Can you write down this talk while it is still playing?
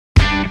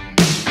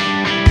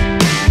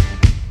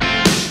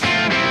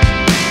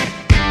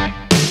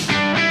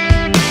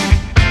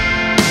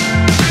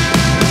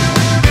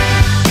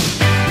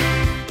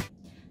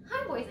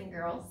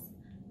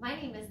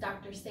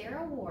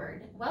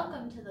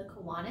Welcome to the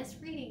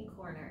Kiwanis Reading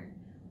Corner.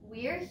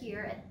 We're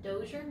here at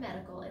Dosher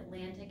Medical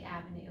Atlantic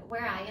Avenue,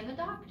 where I am a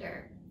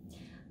doctor.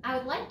 I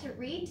would like to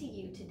read to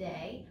you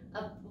today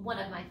one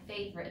of my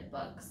favorite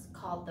books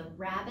called The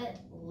Rabbit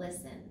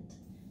Listened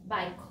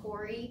by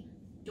Cori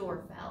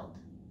Doerrfeld.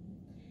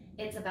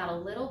 It's about a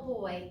little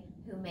boy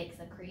who makes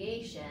a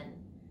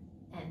creation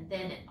and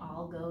then it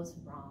all goes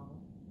wrong.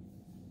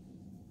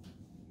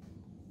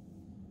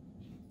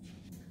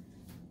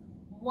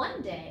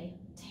 One day,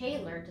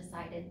 Taylor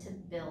decided to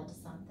build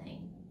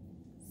something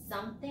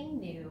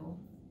new,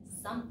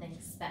 something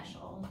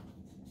special,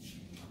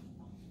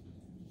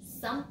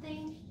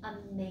 something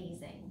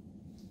amazing.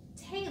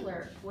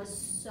 Taylor was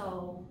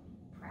so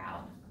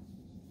proud.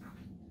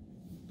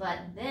 But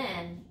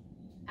then,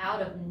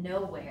 out of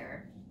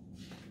nowhere,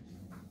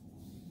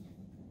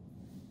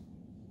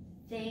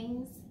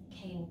 things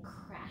came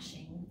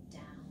crashing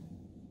down.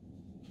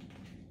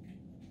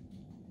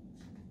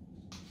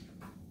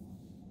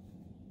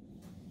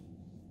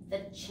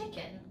 The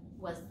chicken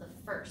was the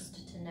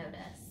first to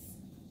notice.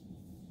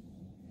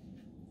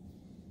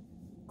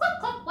 Cluck,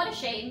 cluck, what a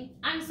shame.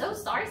 I'm so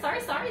sorry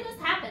this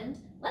happened.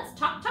 Let's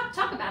talk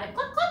about it.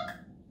 Cluck, cluck.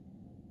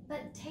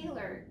 But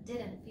Taylor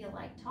didn't feel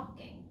like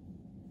talking,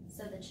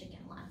 so the chicken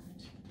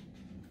left.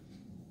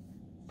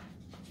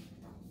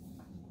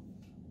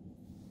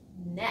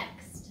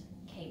 Next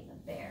came the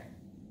bear.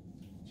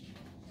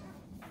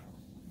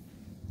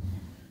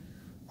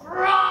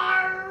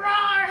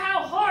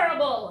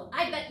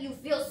 You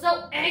feel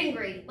so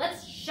angry.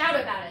 Let's shout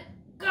about it.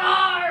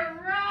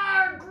 Gar,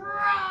 rar,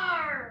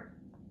 grar.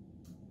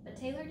 But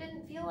Taylor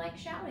didn't feel like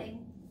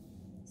shouting,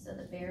 so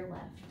the bear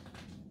left.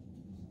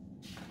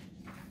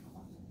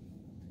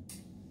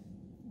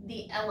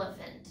 The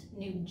elephant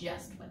knew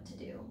just what to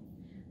do.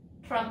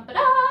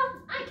 Trumpet-ah,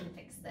 I can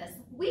fix this.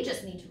 We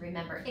just need to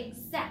remember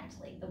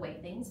exactly the way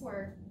things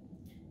were.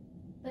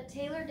 But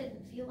Taylor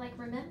didn't feel like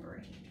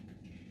remembering,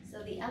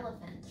 so the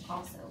elephant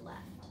also left.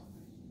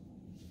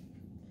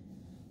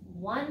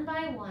 One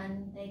by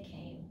one they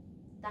came.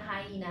 The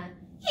hyena,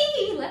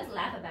 hee, let's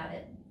laugh about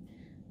it.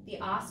 The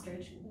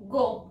ostrich,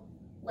 gulp,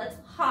 let's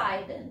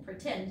hide and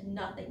pretend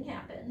nothing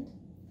happened.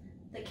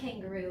 The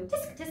kangaroo,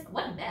 tisk tisk,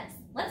 what a mess,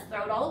 let's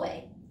throw it all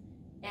away.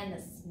 And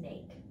the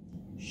snake,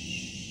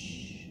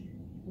 shh,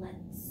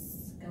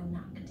 let's go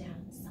knock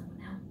down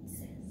someone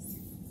else's.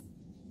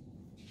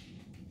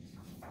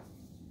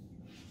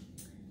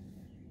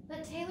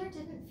 But Taylor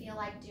didn't feel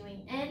like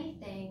doing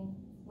anything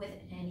with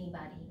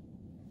anybody.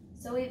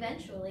 So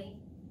eventually,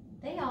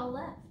 they all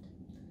left,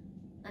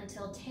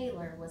 until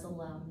Taylor was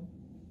alone.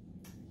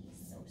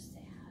 He's so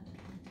sad.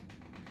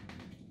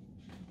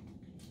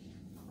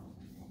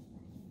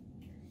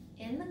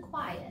 In the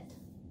quiet,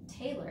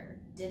 Taylor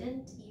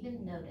didn't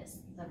even notice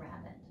the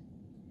rabbit,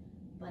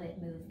 but it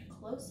moved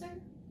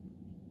closer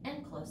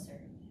and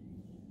closer,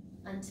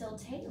 until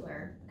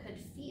Taylor could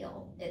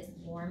feel its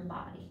warm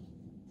body.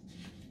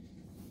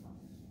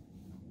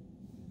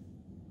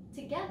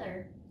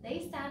 Together,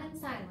 they sat in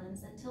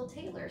silence until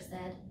Taylor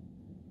said,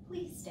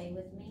 "Please stay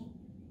with me."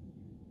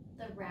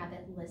 The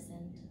rabbit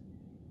listened.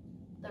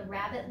 The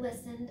rabbit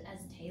listened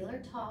as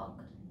Taylor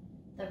talked.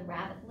 The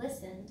rabbit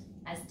listened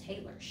as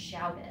Taylor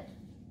shouted.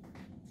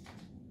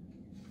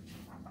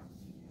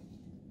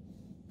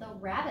 The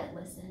rabbit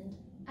listened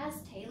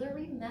as Taylor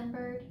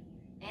remembered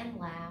and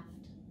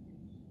laughed.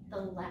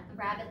 The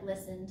rabbit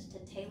listened to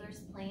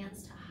Taylor's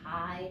plans to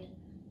hide,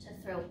 to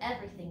throw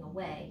everything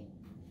away,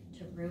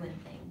 to ruin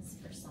things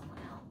for someone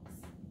else.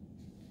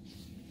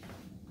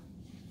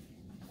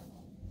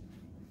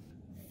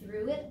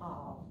 Through it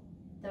all,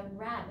 the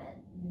rabbit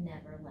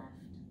never left.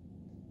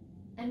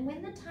 And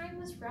when the time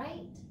was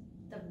right,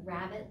 the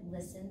rabbit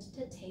listened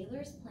to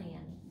Taylor's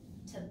plan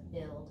to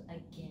build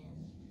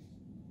again.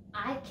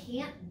 "I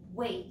can't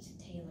wait,"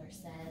 Taylor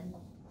said.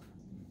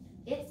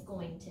 "It's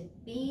going to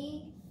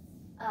be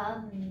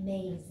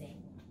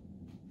amazing."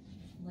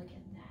 Look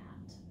at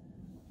that.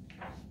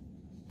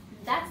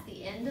 That's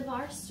the end of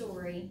our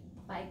story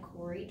by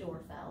Cori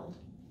Doerrfeld.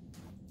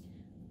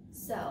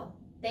 So,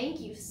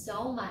 thank you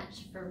so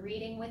much for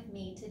reading with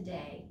me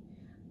today.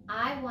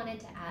 I wanted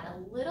to add a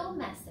little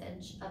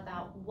message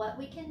about what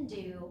we can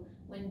do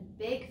when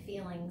big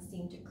feelings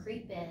seem to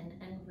creep in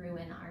and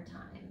ruin our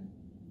time.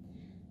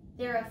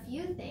 There are a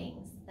few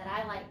things that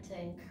I like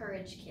to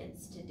encourage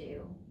kids to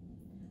do.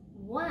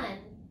 One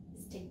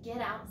is to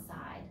get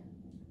outside.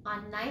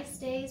 On nice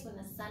days when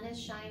the sun is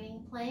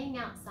shining, playing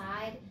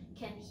outside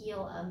can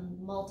heal a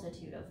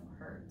multitude of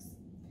hurts.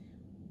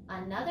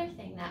 Another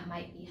thing that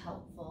might be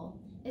helpful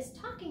is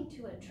talking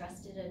to a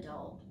trusted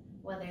adult,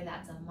 whether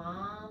that's a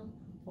mom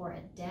or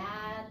a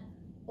dad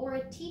or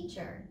a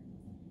teacher.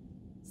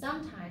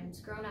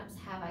 Sometimes grown-ups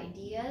have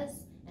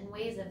ideas and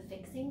ways of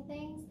fixing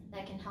things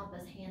that can help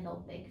us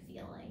handle big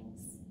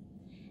feelings.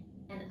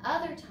 And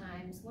other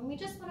times, when we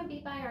just want to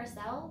be by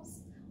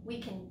ourselves,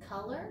 we can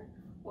color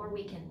or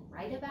we can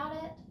write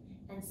about it,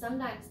 and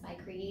sometimes by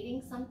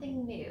creating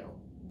something new,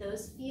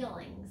 those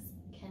feelings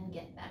can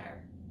get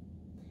better.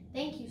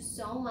 Thank you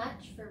so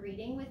much for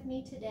reading with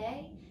me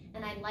today,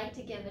 And I'd like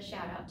to give a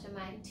shout out to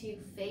my 2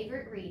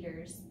 favorite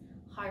readers,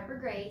 Harper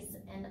Grace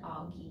and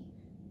Augie.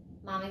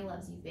 Mommy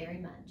loves you very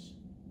much.